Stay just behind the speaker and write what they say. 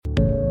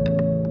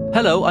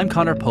Hello, I'm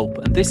Conor Pope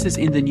and this is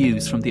In the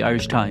News from the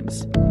Irish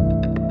Times.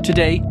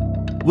 Today,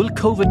 will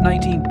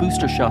COVID-19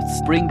 booster shots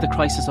bring the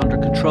crisis under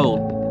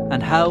control?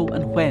 And how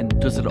and when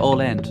does it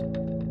all end?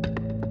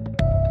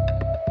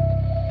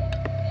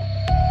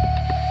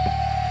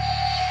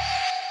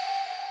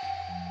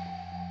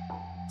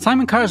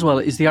 Simon Carswell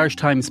is the Irish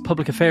Times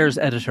public affairs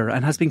editor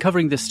and has been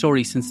covering this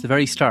story since the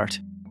very start.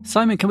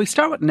 Simon, can we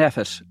start with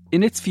NPHET?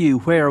 In its view,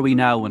 where are we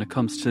now when it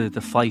comes to the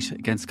fight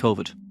against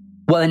COVID?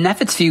 Well, in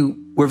NPHET's view,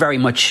 we're very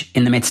much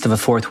in the midst of a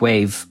fourth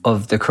wave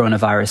of the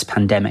coronavirus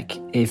pandemic.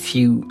 If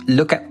you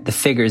look at the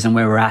figures and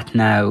where we're at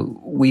now,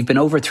 we've been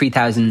over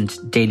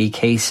 3,000 daily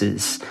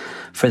cases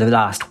for the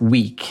last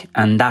week,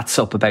 and that's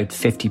up about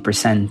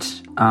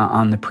 50%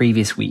 on the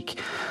previous week.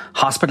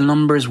 Hospital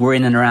numbers, we're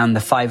in and around the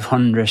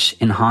 500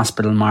 in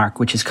hospital mark,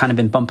 which has kind of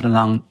been bumping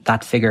along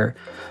that figure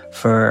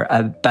for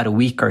about a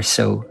week or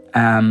so.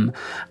 And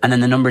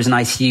then the numbers in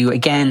ICU,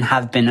 again,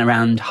 have been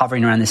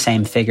hovering around the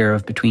same figure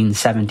of between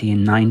 70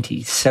 and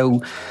 90.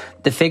 So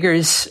the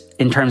figures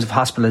in terms of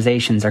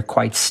hospitalizations are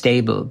quite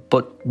stable.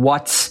 But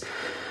what's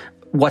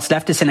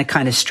left us in a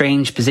kind of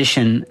strange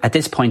position at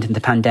this point in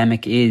the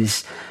pandemic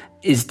is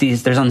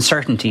there's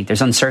uncertainty.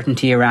 There's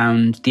uncertainty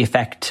around the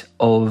effect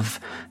of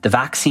the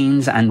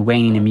vaccines and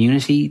waning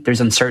immunity. There's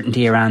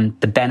uncertainty around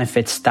the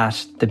benefits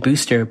that the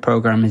booster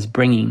program is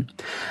bringing.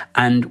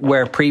 And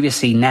where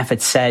previously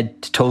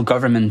NPHET told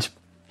government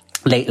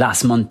late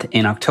last month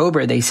in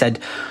October, they said,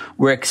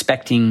 we're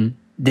expecting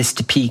this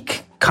to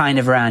peak kind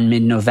of around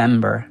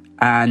mid-November.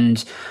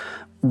 And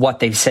what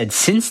they've said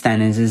since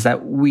then is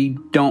that we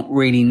don't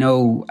really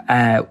know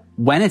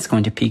when it's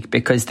going to peak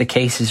because the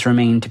cases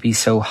remain to be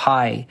so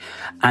high.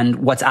 And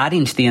what's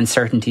adding to the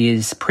uncertainty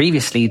is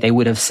previously they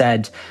would have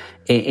said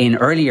in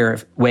earlier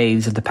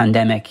waves of the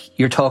pandemic,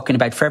 you're talking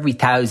about for every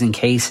 1,000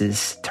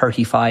 cases,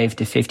 35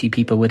 to 50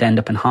 people would end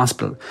up in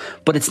hospital.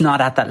 But it's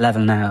not at that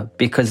level now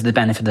because of the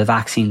benefit of the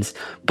vaccines.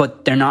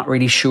 But they're not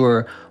really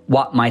sure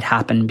what might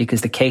happen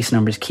because the case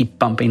numbers keep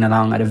bumping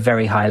along at a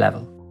very high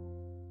level.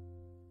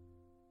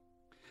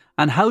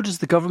 And how does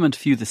the government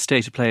view the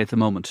state of play at the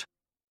moment?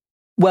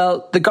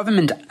 Well, the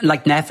government,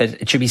 like NPHET,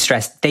 it should be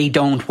stressed, they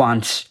don't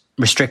want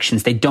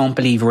restrictions. They don't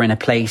believe we're in a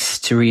place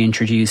to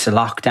reintroduce a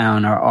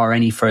lockdown or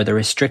any further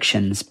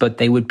restrictions, but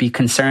they would be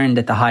concerned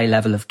at the high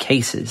level of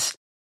cases.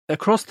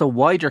 Across the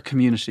wider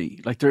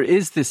community, there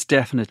is this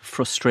definite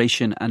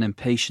frustration and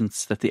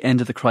impatience that the end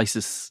of the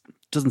crisis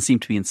doesn't seem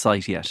to be in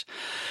sight yet.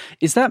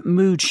 Is that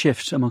mood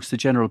shift amongst the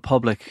general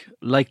public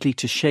likely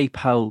to shape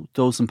how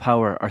those in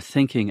power are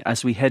thinking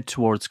as we head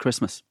towards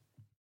Christmas?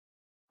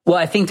 Well,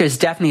 I think there's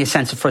definitely a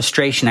sense of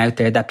frustration out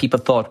there that people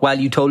thought, well,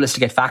 you told us to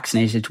get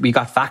vaccinated. We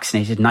got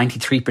vaccinated.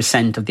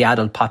 93% of the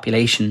adult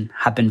population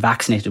have been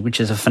vaccinated,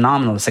 which is a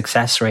phenomenal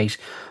success rate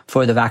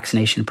for the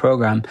vaccination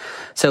program.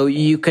 So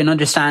you can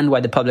understand why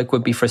the public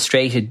would be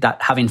frustrated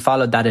that having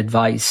followed that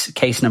advice,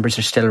 case numbers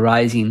are still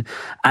rising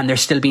and they're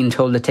still being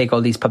told to take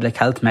all these public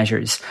health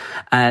measures.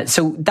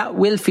 So that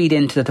will feed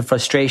into the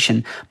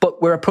frustration. But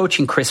we're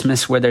approaching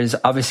Christmas where there's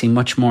obviously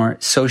much more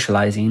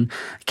socialising.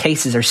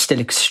 Cases are still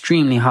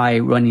extremely high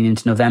running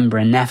into November,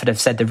 and NPHET have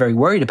said they're very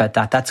worried about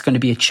that. That's going to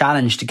be a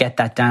challenge to get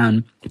that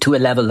down to a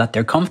level that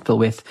they're comfortable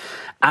with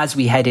as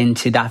we head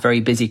into that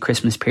very busy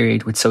Christmas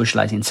period with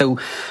socialising. So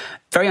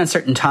very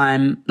uncertain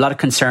time, a lot of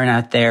concern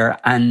out there,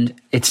 and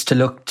it's to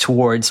look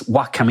towards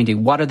what can we do?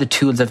 What are the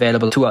tools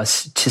available to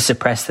us to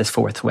suppress this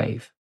fourth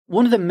wave?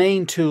 One of the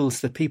main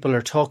tools that people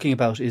are talking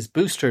about is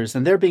boosters,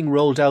 and they're being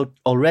rolled out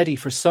already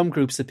for some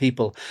groups of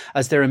people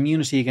as their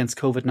immunity against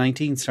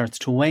COVID-19 starts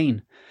to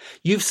wane.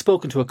 You've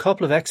spoken to a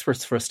couple of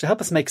experts for us to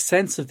help us make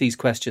sense of these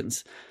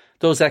questions.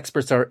 Those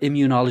experts are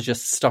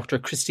immunologists Dr.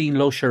 Christine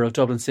Loescher of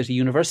Dublin City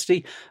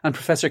University and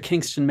Professor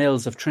Kingston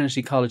Mills of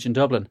Trinity College in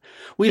Dublin.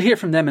 We'll hear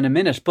from them in a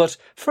minute, but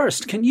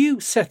first, can you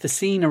set the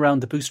scene around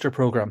the booster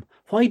programme?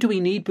 Why do we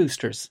need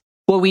boosters?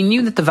 Well, we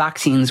knew that the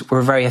vaccines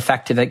were very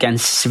effective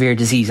against severe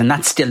disease, and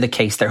that's still the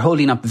case. They're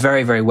holding up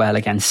very, very well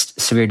against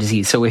severe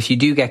disease. So if you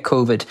do get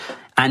COVID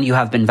and you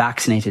have been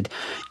vaccinated,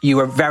 you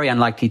are very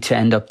unlikely to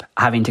end up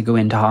having to go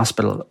into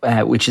hospital,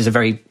 which is a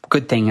very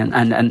good thing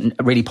and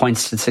really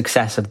points to the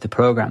success of the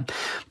programme.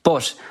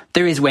 But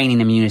there is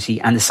waning immunity,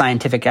 and the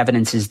scientific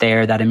evidence is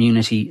there that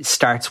immunity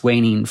starts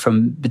waning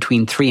from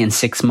between 3 and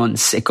 6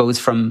 months. It goes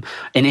from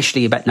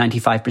initially about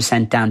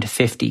 95% down to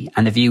 50%,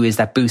 and the view is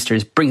that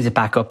boosters brings it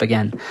back up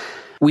again.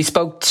 We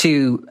spoke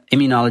to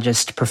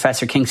immunologist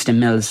Professor Kingston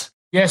Mills.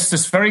 Yes,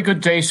 there's very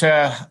good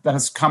data that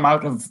has come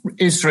out of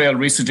Israel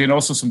recently, and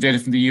also some data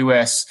from the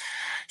US,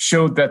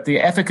 showed that the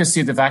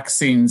efficacy of the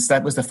vaccines,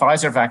 that was the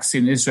Pfizer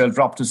vaccine in Israel,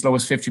 dropped as low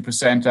as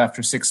 50%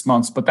 after 6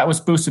 months, but that was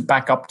boosted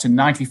back up to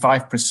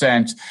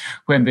 95%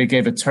 when they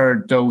gave a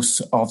third dose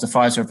of the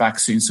Pfizer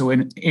vaccine. So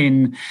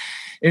in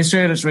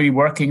Israel is really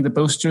working the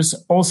boosters.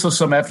 Also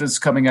some evidence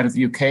coming out of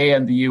the UK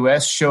and the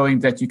US showing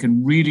that you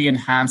can really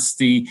enhance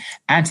the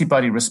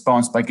antibody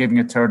response by giving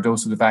a third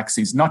dose of the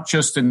vaccines, not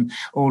just in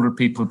older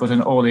people, but in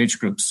all age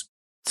groups.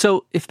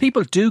 So if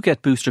people do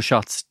get booster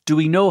shots, do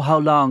we know how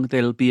long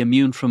they'll be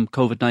immune from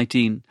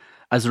COVID-19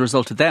 as a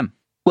result of them?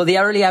 Well, the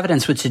early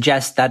evidence would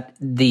suggest that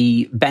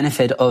the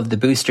benefit of the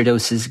booster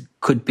doses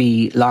could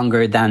be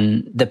longer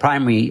than the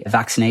primary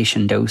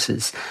vaccination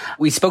doses.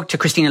 We spoke to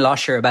Christina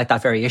Losher about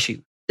that very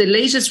issue. The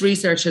latest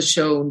research has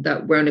shown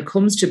that when it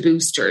comes to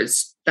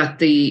boosters, that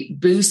the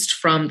boost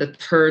from the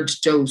third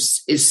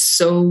dose is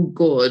so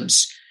good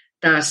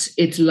that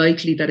it's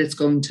likely that it's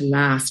going to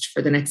last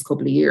for the next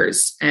couple of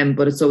years.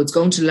 So it's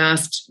going to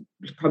last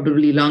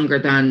probably longer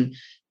than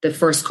the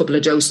first couple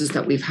of doses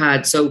that we've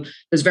had. So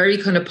there's very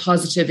kind of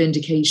positive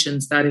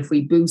indications that if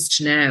we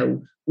boost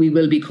now, we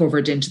will be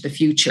covered into the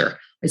future.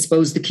 I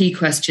suppose the key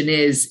question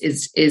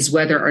is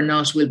whether or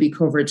not we'll be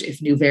covered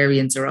if new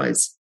variants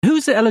arise.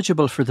 Who's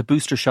eligible for the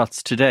booster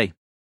shots today?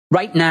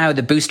 Right now,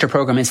 the booster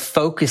program is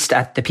focused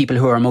at the people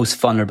who are most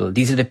vulnerable.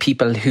 These are the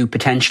people who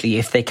potentially,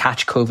 if they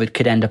catch COVID,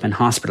 could end up in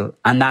hospital.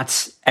 And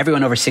that's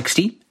everyone over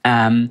 60.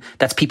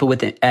 That's people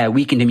with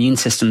weakened immune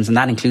systems, and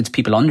that includes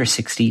people under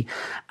 60.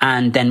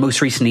 And then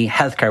most recently,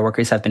 healthcare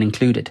workers have been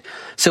included.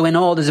 So in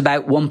all, there's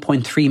about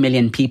 1.3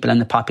 million people in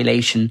the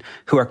population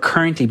who are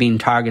currently being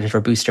targeted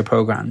for booster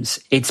programs.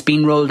 It's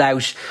been rolled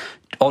out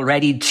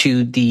already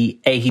to the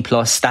 80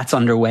 plus, that's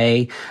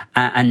underway.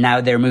 And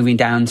now they're moving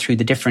down through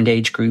the different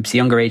age groups, the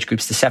younger age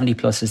groups, the 70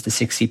 pluses, the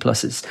 60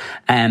 pluses.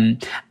 And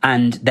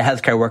the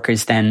healthcare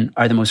workers then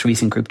are the most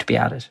recent group to be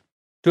added.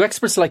 Do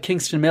experts like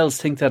Kingston Mills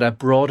think that a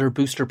broader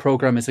booster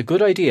programme is a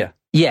good idea?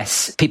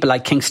 Yes, people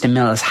like Kingston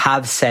Mills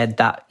have said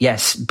that,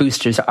 yes,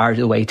 boosters are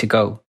the way to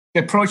go.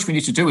 The approach we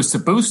need to do is to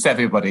boost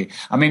everybody.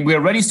 I mean, we're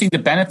already seeing the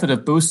benefit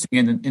of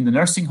boosting in the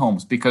nursing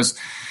homes, because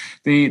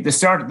the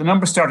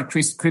numbers started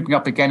creeping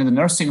up again in the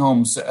nursing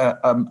homes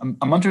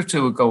a month or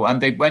two ago,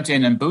 and they went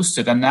in and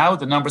boosted, and now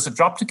the numbers have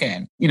dropped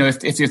again. You know, if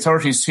the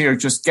authorities here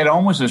just get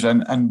on with it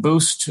and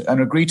boost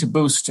and agree to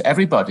boost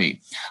everybody,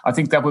 I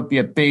think that would be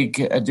a big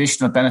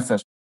additional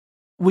benefit.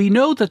 We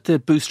know that the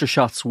booster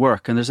shots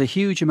work, and there's a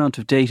huge amount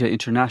of data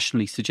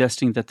internationally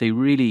suggesting that they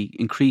really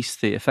increase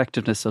the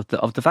effectiveness of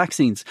the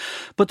vaccines.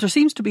 But there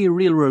seems to be a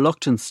real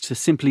reluctance to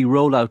simply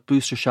roll out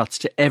booster shots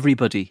to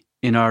everybody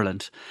in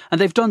Ireland. And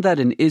they've done that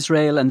in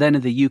Israel, and then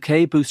in the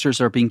UK, boosters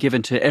are being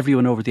given to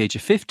everyone over the age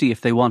of 50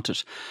 if they want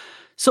it.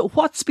 So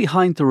what's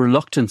behind the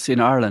reluctance in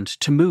Ireland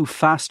to move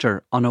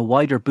faster on a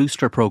wider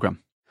booster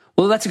programme?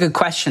 Well, that's a good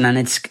question. And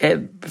it's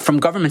from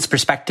government's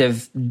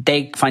perspective,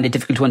 they find it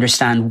difficult to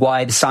understand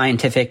why the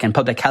scientific and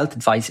public health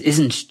advice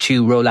isn't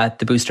to roll out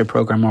the booster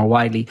programme more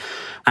widely.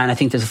 And I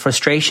think there's a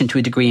frustration to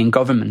a degree in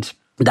government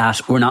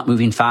that we're not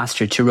moving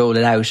faster to roll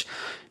it out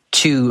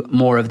to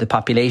more of the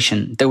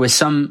population. There was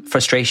some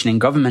frustration in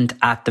government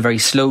at the very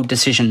slow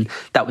decision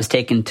that was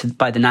taken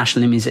by the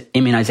National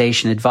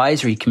Immunisation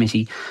Advisory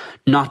Committee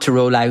not to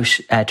roll out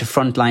to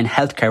frontline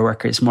healthcare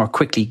workers more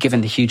quickly,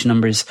 given the huge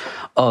numbers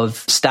of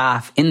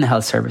staff in the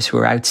health service who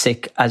are out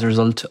sick as a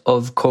result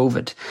of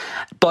COVID.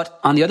 But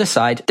on the other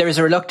side, there is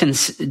a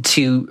reluctance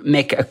to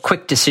make a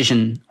quick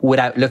decision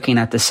without looking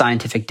at the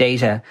scientific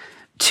data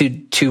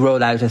to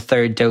roll out a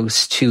third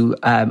dose to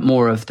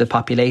more of the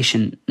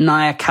population.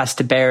 NIAC has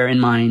to bear in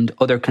mind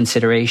other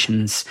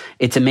considerations.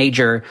 It's a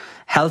major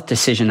health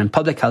decision and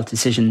public health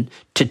decision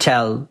to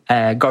tell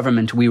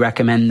government, we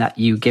recommend that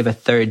you give a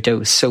third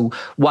dose. So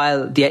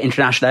while the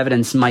international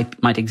evidence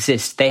might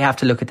exist, they have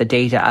to look at the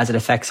data as it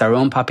affects our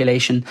own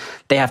population.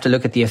 They have to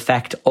look at the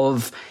effect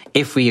of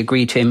if we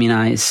agree to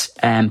immunise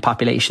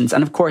populations.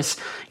 And of course,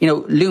 you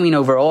know, looming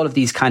over all of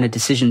these kind of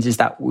decisions is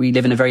that we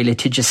live in a very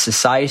litigious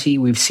society.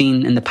 We've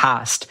seen in the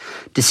past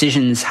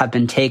decisions have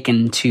been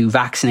taken to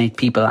vaccinate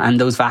people, and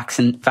those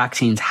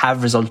vaccines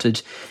have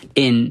resulted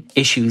in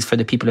issues for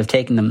the people who have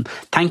taken them.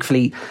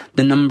 Thankfully,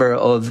 the number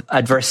of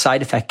adverse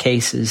side effect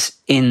cases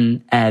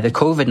in the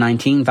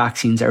COVID-19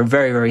 vaccines are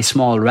very, very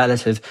small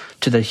relative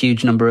to the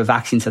huge number of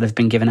vaccines that have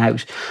been given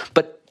out.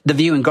 But the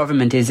view in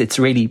government is it's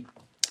really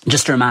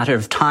just a matter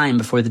of time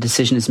before the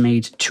decision is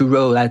made to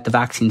roll out the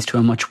vaccines to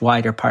a much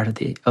wider part of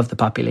the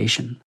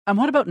population. And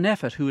what about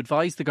NPHET, who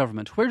advise the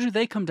government? Where do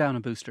they come down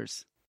on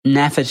boosters?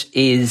 NPHET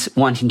is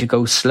wanting to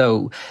go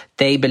slow.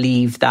 They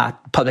believe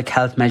that public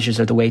health measures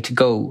are the way to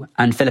go.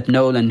 And Philip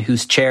Nolan,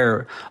 who's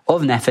chair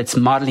of NPHET's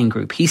modelling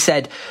group, he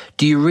said,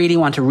 do you really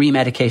want to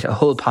remedicate a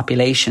whole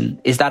population?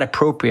 Is that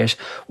appropriate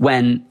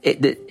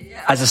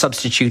as a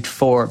substitute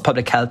for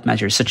public health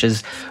measures, such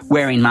as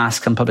wearing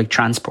masks on public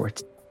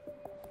transport?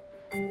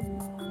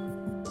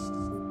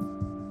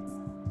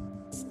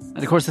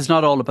 And of course, it's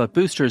not all about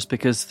boosters,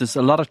 because there's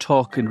a lot of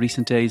talk in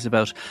recent days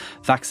about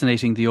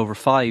vaccinating the over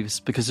fives,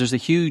 because there's a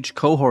huge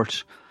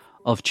cohort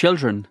of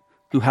children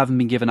who haven't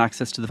been given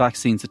access to the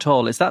vaccines at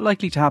all. Is that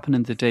likely to happen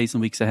in the days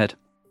and weeks ahead?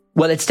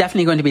 Well, it's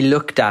definitely going to be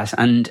looked at.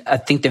 And I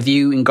think the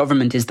view in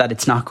government is that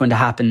it's not going to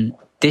happen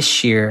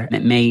this year.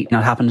 It may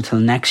not happen until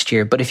next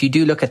year. But if you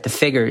do look at the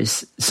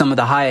figures, some of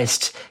the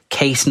highest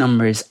case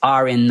numbers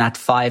are in that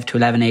 5 to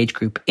 11 age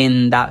group,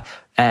 in that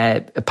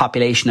a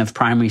population of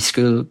primary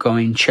school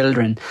going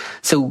children.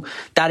 So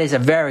that is a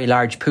very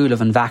large pool of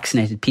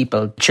unvaccinated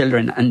people,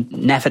 children. And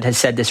NPHET has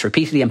said this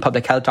repeatedly, and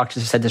public health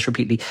doctors have said this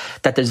repeatedly,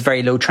 that there's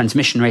very low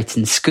transmission rates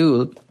in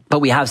school, but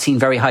we have seen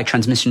very high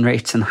transmission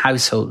rates in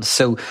households.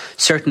 So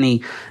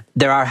certainly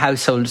there's a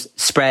household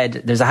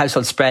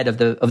spread of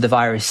the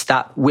virus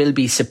that will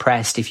be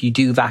suppressed if you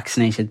do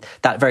vaccinate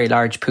that very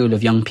large pool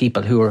of young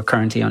people who are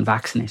currently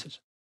unvaccinated.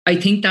 I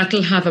think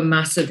that'll have a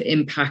massive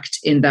impact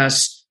in that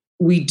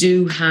we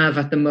do have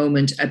at the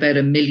moment about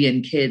 1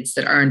 million kids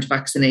that aren't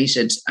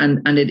vaccinated, and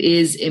it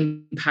is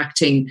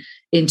impacting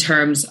in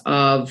terms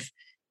of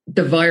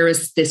the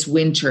virus this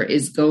winter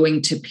is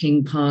going to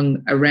ping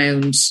pong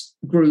around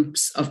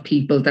groups of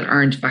people that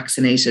aren't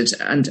vaccinated,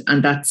 and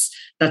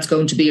that's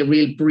going to be a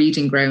real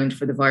breeding ground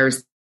for the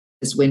virus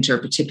this winter,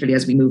 particularly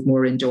as we move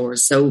more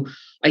indoors. So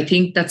I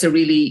think that's a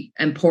really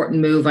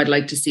important move. I'd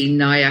like to see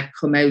NIAC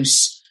come out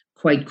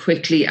quite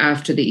quickly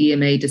after the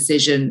EMA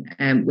decision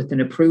with an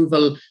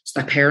approval so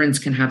that parents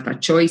can have that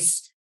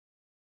choice.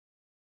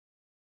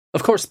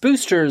 Of course,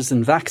 boosters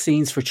and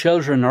vaccines for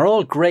children are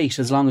all great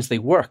as long as they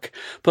work,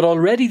 but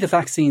already the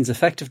vaccine's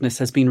effectiveness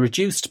has been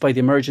reduced by the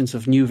emergence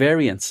of new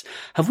variants.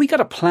 Have we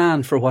got a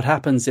plan for what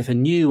happens if a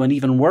new and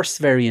even worse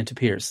variant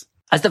appears?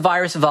 As the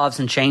virus evolves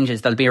and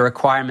changes, there'll be a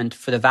requirement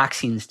for the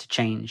vaccines to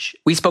change.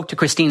 We spoke to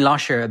Christine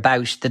Losher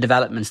about the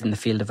developments in the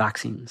field of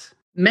vaccines.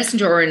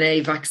 Messenger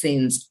RNA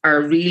vaccines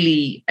are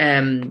really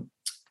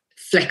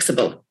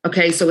flexible.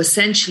 Okay, so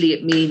essentially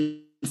it means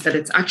that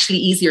it's actually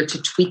easier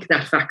to tweak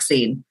that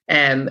vaccine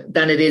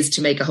than it is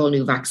to make a whole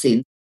new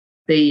vaccine.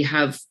 They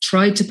have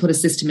tried to put a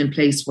system in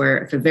place where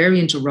if a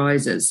variant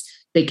arises,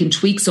 they can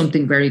tweak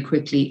something very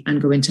quickly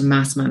and go into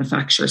mass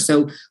manufacture.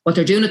 So what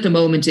they're doing at the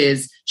moment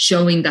is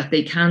showing that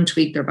they can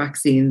tweak their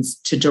vaccines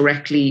to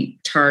directly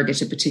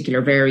target a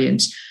particular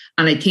variant.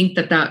 And I think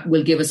that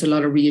will give us a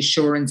lot of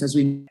reassurance as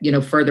we,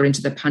 further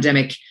into the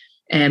pandemic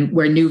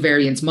where new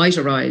variants might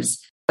arise.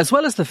 As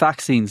well as the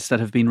vaccines that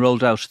have been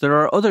rolled out, there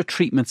are other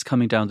treatments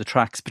coming down the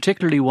tracks,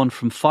 particularly one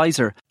from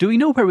Pfizer. Do we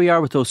know where we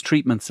are with those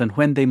treatments and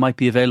when they might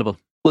be available?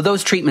 Well,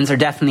 those treatments are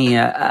definitely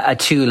a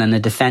tool and a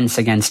defence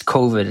against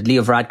COVID.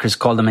 Leo Varadkar's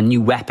called them a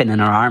new weapon in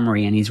our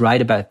armoury, and he's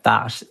right about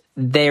that.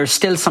 They're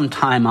still some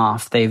time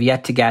off. They've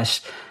yet to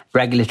get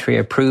regulatory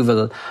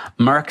approval.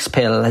 Merck's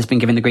pill has been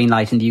given the green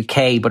light in the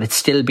UK, but it's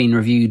still being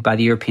reviewed by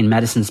the European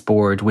Medicines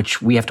Board, which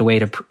we have to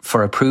wait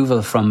for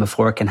approval from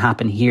before it can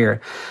happen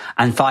here.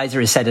 And Pfizer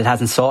has said it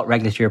hasn't sought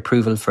regulatory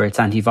approval for its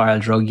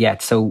antiviral drug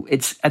yet. So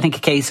it's, I think, a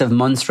case of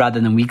months rather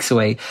than weeks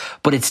away,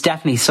 but it's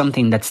definitely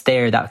something that's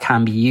there that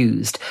can be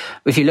used.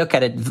 If you look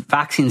at it,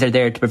 vaccines are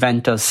there to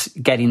prevent us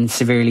getting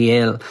severely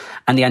ill,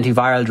 and the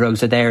antiviral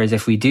drugs are there as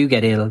if we do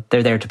get ill,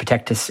 they're there to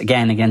protect us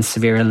again against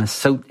severe illness.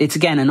 So it's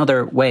again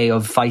another way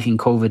of fighting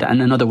COVID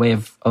and another way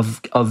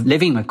of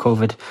living with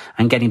COVID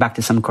and getting back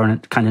to some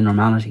kind of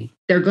normality.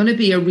 They're going to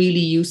be a really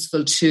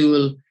useful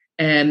tool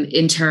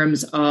in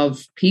terms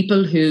of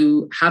people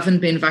who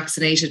haven't been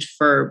vaccinated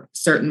for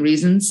certain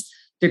reasons.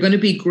 They're going to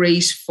be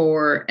great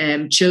for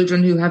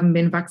children who haven't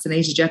been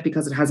vaccinated yet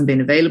because it hasn't been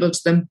available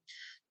to them.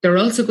 They're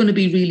also going to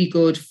be really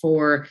good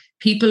for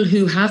people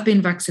who have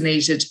been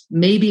vaccinated,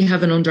 maybe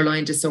have an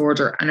underlying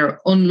disorder and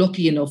are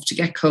unlucky enough to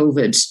get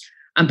COVID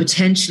and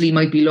potentially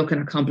might be looking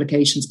at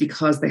complications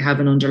because they have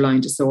an underlying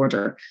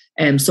disorder.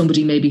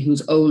 Somebody maybe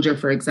who's older,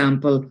 for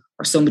example,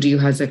 or somebody who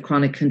has a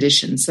chronic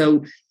condition.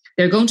 So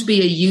they're going to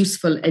be a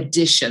useful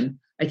addition.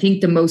 I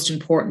think the most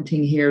important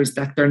thing here is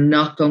that they're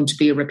not going to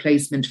be a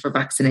replacement for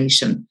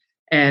vaccination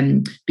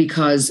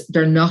because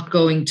they're not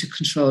going to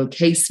control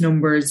case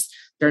numbers.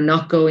 They're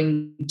not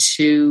going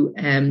to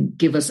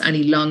give us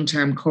any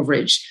long-term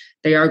coverage.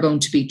 They are going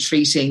to be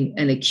treating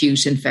an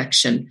acute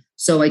infection.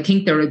 So I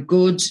think they're a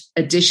good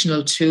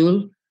additional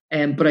tool,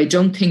 but I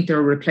don't think they're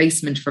a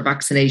replacement for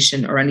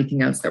vaccination or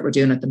anything else that we're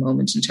doing at the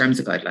moment in terms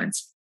of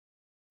guidelines.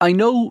 I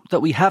know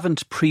that we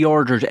haven't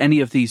pre-ordered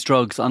any of these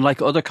drugs,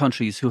 unlike other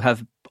countries who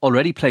have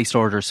already placed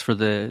orders for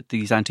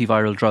these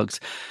antiviral drugs.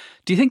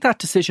 Do you think that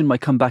decision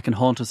might come back and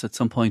haunt us at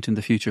some point in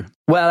the future?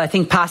 Well, I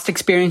think past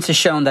experience has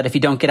shown that if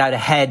you don't get out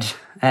ahead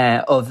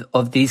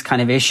of these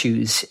kind of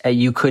issues,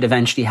 you could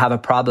eventually have a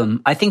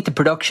problem. I think the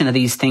production of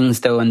these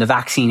things, though, and the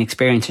vaccine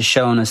experience has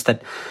shown us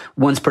that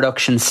once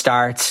production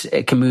starts,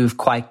 it can move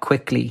quite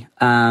quickly.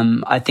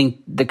 I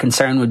think the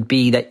concern would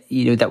be that,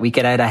 that we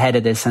get out ahead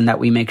of this and that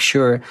we make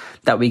sure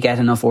that we get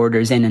enough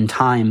orders in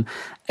time.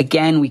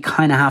 Again, we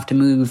kind of have to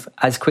move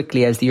as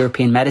quickly as the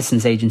European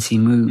Medicines Agency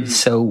moves.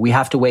 So we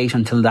have to wait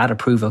until that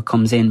approval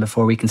comes in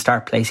before we can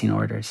start placing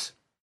orders.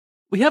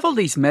 We have all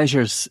these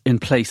measures in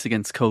place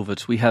against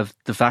COVID. We have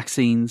the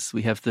vaccines,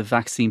 we have the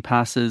vaccine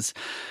passes.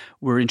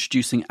 We're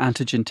introducing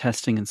antigen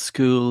testing in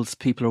schools.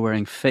 People are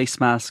wearing face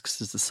masks.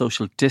 There's the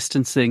social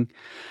distancing.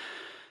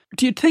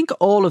 Do you think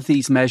all of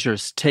these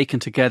measures taken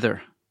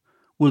together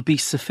will be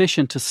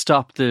sufficient to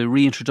stop the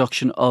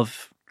reintroduction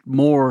of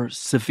more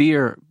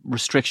severe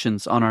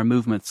restrictions on our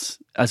movements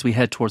as we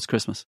head towards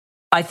Christmas?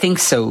 I think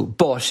so,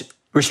 but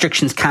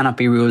restrictions cannot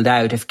be ruled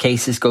out if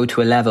cases go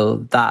to a level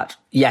that,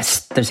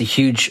 yes, there's a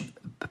huge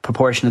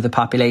proportion of the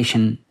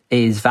population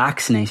is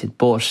vaccinated,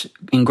 but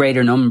in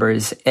greater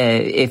numbers,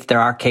 if there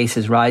are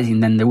cases rising,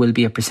 then there will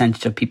be a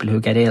percentage of people who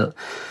get ill.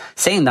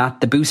 Saying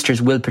that, the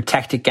boosters will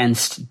protect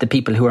against the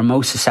people who are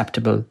most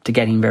susceptible to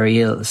getting very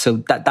ill.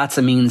 So that's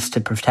a means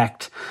to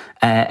protect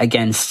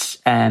against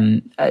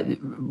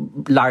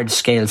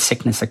large-scale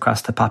sickness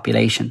across the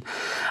population.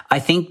 I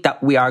think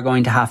that we are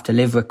going to have to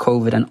live with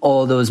COVID, and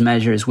all those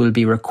measures will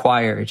be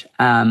required.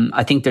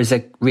 I think there's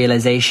a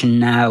realization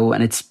now,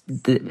 and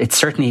it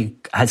certainly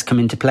has come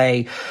into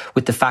play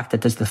with the fact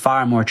that there's the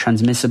far more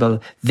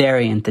transmissible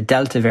variant, the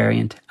Delta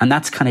variant, and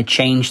that's kind of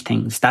changed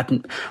things. That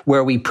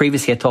where we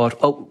previously had thought,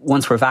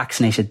 once we're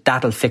vaccinated,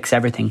 that'll fix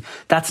everything.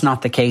 That's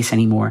not the case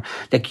anymore.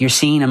 Like, you're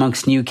seeing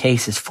amongst new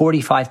cases,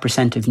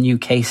 45% of new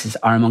cases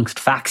are amongst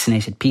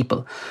vaccinated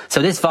people.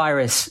 So this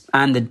virus,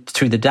 and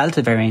through the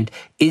Delta variant,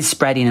 is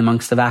spreading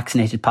amongst the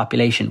vaccinated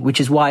population, which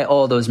is why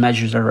all those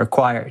measures are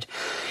required.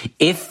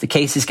 If the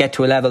cases get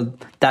to a level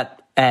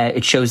that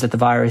it shows that the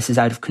virus is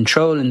out of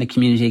control in the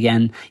community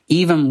again,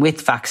 even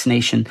with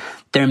vaccination,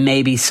 there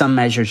may be some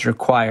measures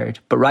required.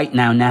 But right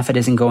now, NPHET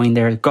isn't going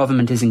there, the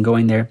government isn't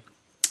going there.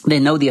 They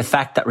know the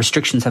effect that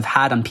restrictions have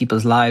had on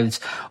people's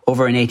lives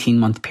over an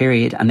 18-month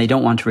period, and they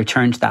don't want to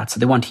return to that. So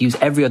they want to use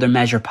every other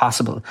measure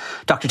possible.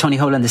 Dr. Tony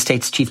Holan, the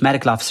state's chief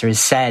medical officer, has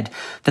said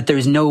that there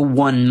is no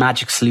one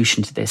magic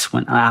solution to this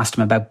when I asked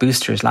him about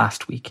boosters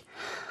last week.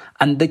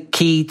 And the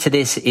key to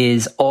this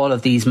is all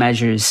of these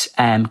measures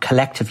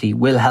collectively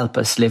will help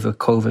us live with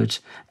COVID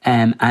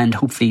and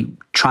hopefully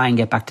try and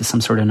get back to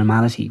some sort of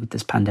normality with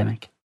this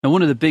pandemic. Now,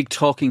 one of the big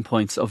talking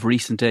points of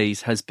recent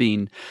days has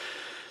been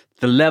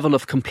the level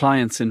of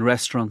compliance in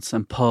restaurants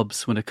and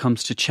pubs when it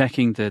comes to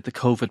checking the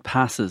COVID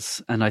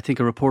passes. And I think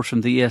a report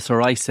from the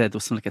ESRI said there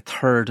was something like a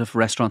third of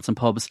restaurants and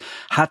pubs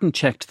hadn't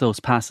checked those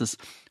passes.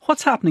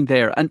 What's happening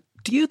there? And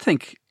do you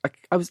think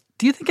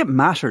it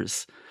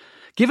matters?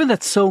 Given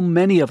that so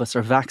many of us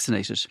are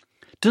vaccinated,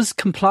 does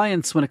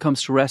compliance when it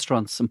comes to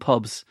restaurants and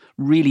pubs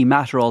really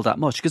matter all that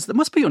much? Because there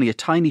must be only a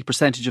tiny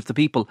percentage of the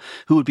people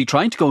who would be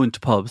trying to go into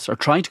pubs or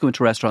trying to go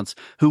into restaurants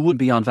who would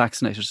be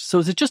unvaccinated. So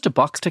is it just a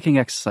box-ticking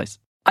exercise?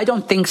 I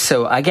don't think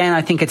so. Again,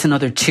 I think it's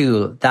another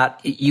tool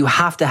that you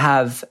have to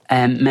have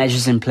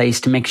measures in place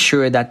to make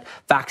sure that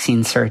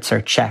vaccine certs are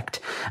checked.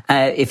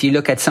 If you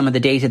look at some of the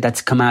data that's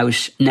come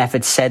out,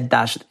 NPHET said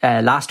that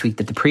last week,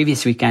 that the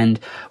previous weekend,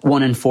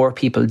 1 in 4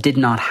 people did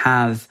not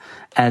have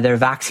their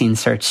vaccine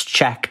certs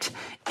checked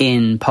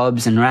in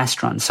pubs and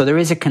restaurants. So there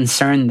is a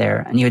concern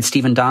there. And you had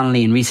Stephen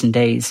Donnelly in recent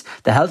days,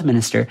 the health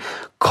minister,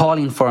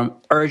 calling for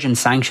urgent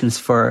sanctions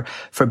for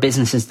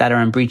businesses that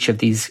are in breach of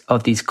these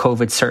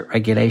COVID cert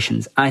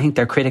regulations. I think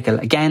they're critical.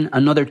 Again,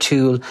 another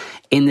tool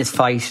in this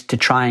fight to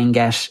try and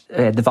get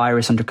the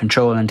virus under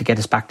control and to get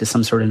us back to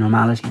some sort of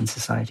normality in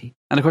society.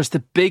 And of course, the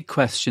big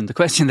question, the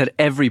question that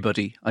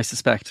everybody, I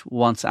suspect,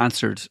 wants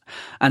answered,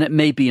 and it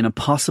may be an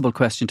impossible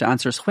question to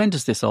answer, is when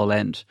does this all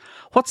end?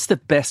 What's the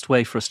best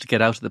way for us to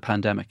get out of the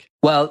pandemic?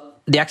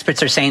 Well, the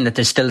experts are saying that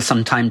there's still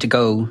some time to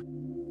go.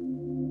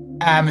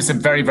 It's a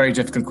very, very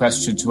difficult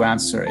question to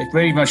answer. It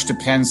very much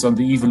depends on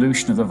the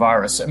evolution of the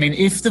virus. I mean,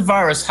 if the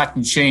virus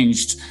hadn't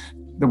changed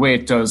the way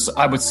it does,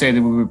 I would say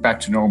that we were back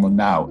to normal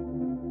now.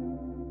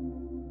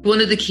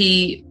 One of the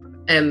key,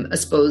 I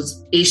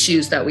suppose,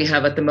 issues that we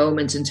have at the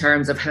moment in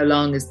terms of how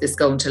long is this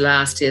going to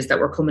last is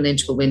that we're coming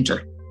into a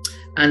winter.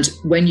 And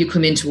when you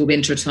come into a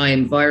winter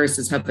time,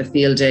 viruses have a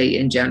field day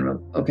in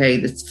general. Okay,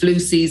 it's flu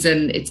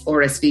season, it's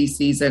RSV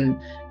season,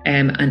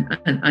 and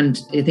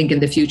I think in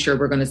the future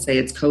we're going to say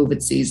it's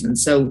COVID season.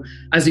 So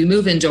as we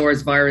move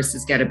indoors,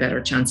 viruses get a better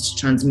chance to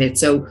transmit.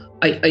 So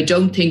I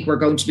don't think we're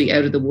going to be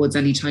out of the woods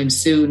anytime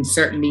soon.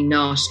 Certainly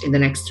not in the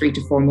next 3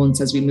 to 4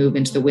 months as we move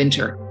into the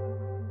winter.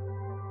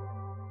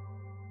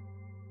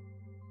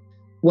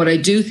 What I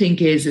do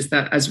think is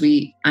that as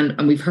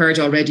we've heard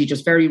already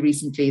just very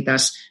recently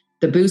that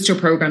the booster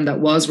program that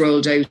was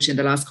rolled out in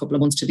the last couple of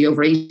months to the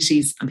over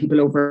 80s and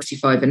people over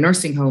 65 in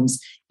nursing homes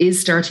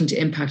is starting to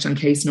impact on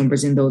case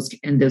numbers in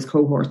those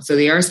cohorts. So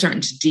they are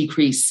starting to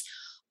decrease.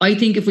 I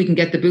think if we can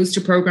get the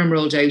booster program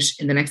rolled out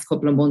in the next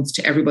couple of months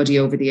to everybody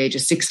over the age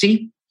of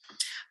 60,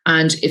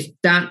 and if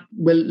that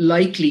will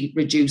likely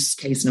reduce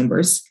case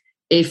numbers,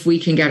 if we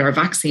can get our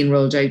vaccine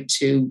rolled out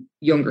to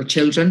younger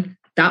children,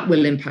 that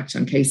will impact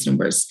on case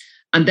numbers.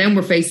 And then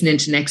we're facing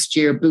into next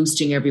year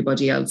boosting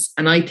everybody else.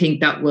 And I think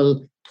that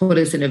will put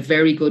us in a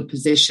very good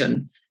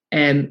position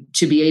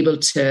to be able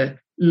to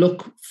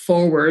look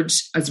forward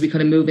as we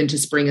kind of move into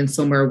spring and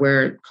summer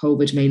where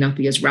COVID may not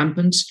be as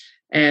rampant.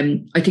 I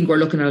think we're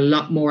looking at a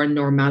lot more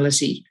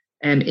normality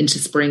into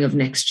spring of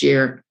next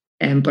year.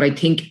 But I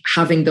think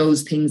having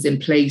those things in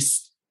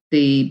place,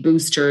 the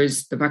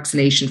boosters, the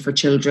vaccination for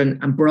children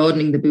and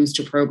broadening the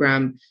booster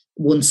program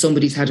once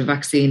somebody's had a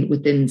vaccine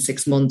within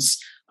 6 months,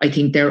 I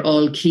think they're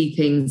all key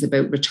things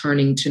about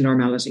returning to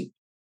normality.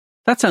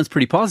 That sounds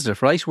pretty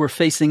positive, right? We're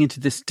facing into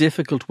this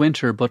difficult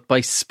winter, but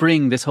by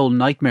spring, this whole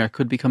nightmare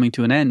could be coming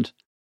to an end.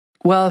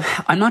 Well,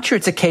 I'm not sure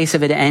it's a case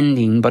of it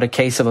ending, but a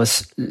case of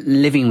us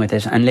living with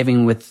it and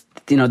living with,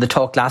 the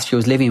talk last year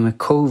was living with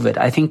COVID.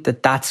 I think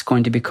that that's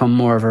going to become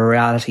more of a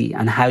reality.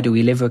 And how do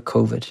we live with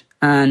COVID?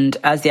 And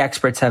as the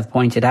experts have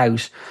pointed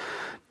out,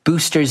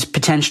 boosters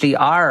potentially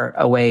are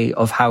a way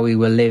of how we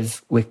will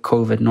live with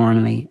COVID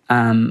normally.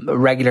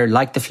 Regular,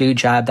 like the flu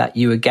jab, that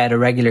you would get a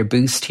regular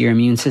boost to your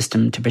immune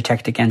system to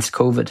protect against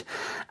COVID.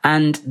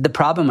 And the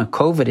problem with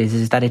COVID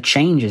is that it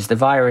changes. The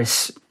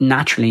virus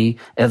naturally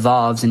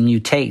evolves and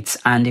mutates,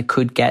 and it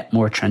could get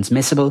more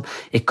transmissible.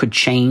 It could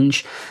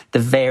change. The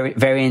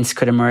variants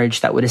could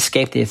emerge that would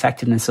escape the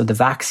effectiveness of the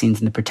vaccines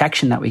and the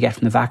protection that we get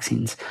from the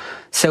vaccines.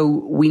 So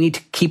we need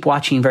to keep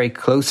watching very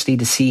closely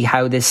to see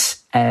how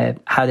this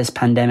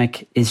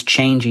pandemic is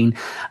changing.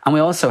 And we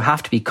also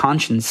have to be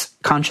conscious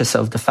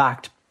of the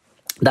fact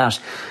that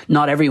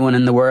not everyone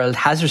in the world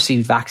has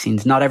received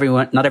vaccines. Not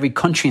every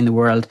country in the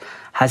world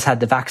has had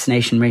the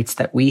vaccination rates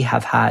that we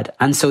have had.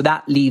 And so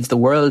that leaves the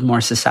world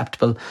more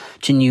susceptible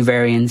to new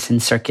variants in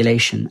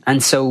circulation.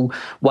 And so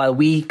while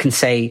we can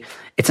say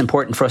it's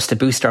important for us to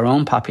boost our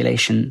own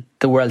population,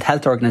 the World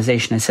Health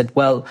Organization has said,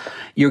 well,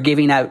 you're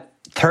giving out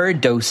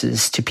third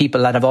doses to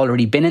people that have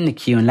already been in the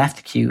queue and left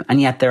the queue.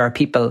 And yet there are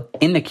people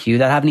in the queue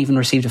that haven't even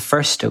received a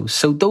first dose.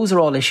 So those are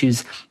all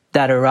issues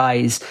that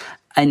arise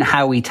in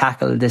how we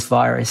tackle this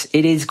virus.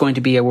 It is going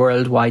to be a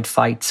worldwide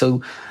fight.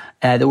 So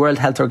the World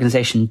Health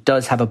Organization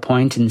does have a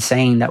point in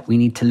saying that we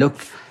need to look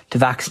to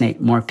vaccinate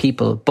more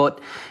people.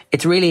 But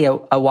it's really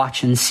a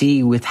watch and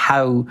see with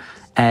how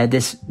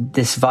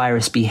this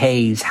virus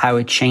behaves, how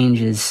it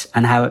changes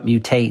and how it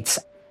mutates.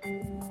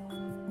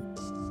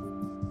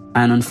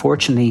 And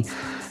unfortunately,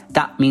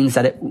 that means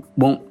that it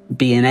won't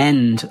be an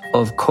end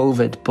of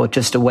COVID, but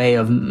just a way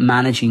of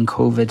managing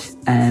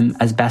COVID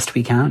as best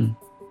we can.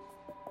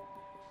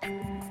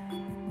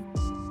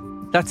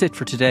 That's it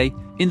for today.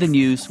 In the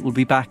News, we'll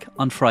be back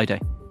on Friday.